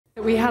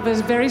We have a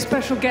very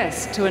special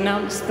guest to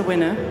announce the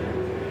winner,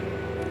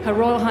 Her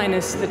Royal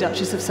Highness the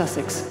Duchess of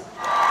Sussex.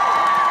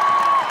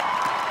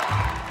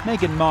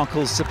 Meghan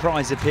Markle's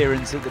surprise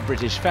appearance at the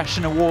British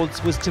Fashion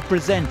Awards was to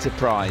present a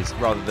prize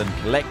rather than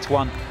collect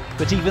one,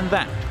 but even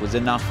that was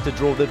enough to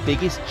draw the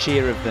biggest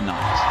cheer of the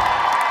night.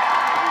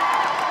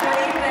 Good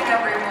evening,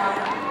 everyone.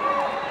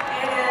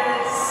 It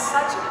is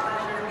such a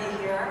pleasure to be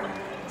here,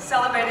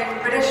 celebrating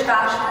British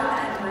fashion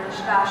and British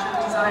fashion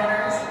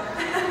designers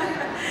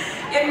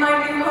in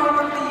my new home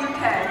of the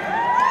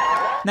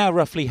UK. Now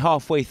roughly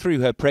halfway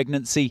through her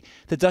pregnancy,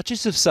 the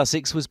Duchess of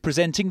Sussex was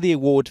presenting the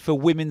award for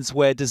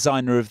Womenswear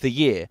Designer of the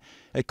Year,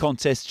 a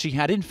contest she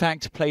had in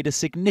fact played a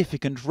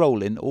significant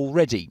role in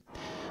already.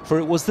 For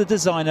it was the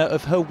designer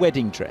of her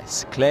wedding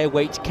dress, Clare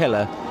Waight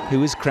Keller, who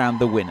was crowned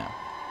the winner.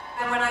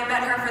 And when I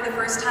met her for the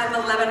first time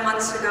 11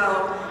 months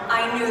ago,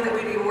 I knew that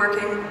we'd be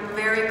working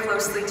very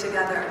closely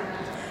together.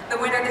 The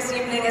winner this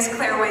evening is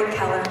Clare Waight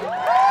Keller.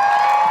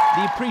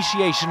 The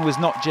appreciation was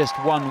not just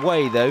one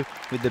way, though,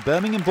 with the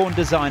Birmingham-born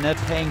designer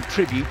paying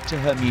tribute to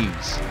her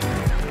muse.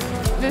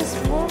 This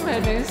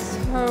woman is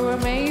so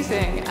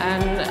amazing,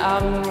 and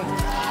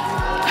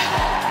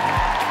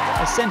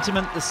a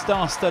sentiment the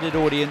star-studded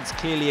audience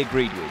clearly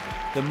agreed with.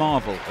 The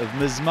marvel of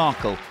Ms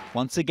Markle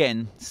once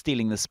again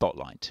stealing the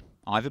spotlight.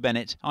 Ivor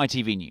Bennett,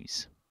 ITV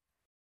News.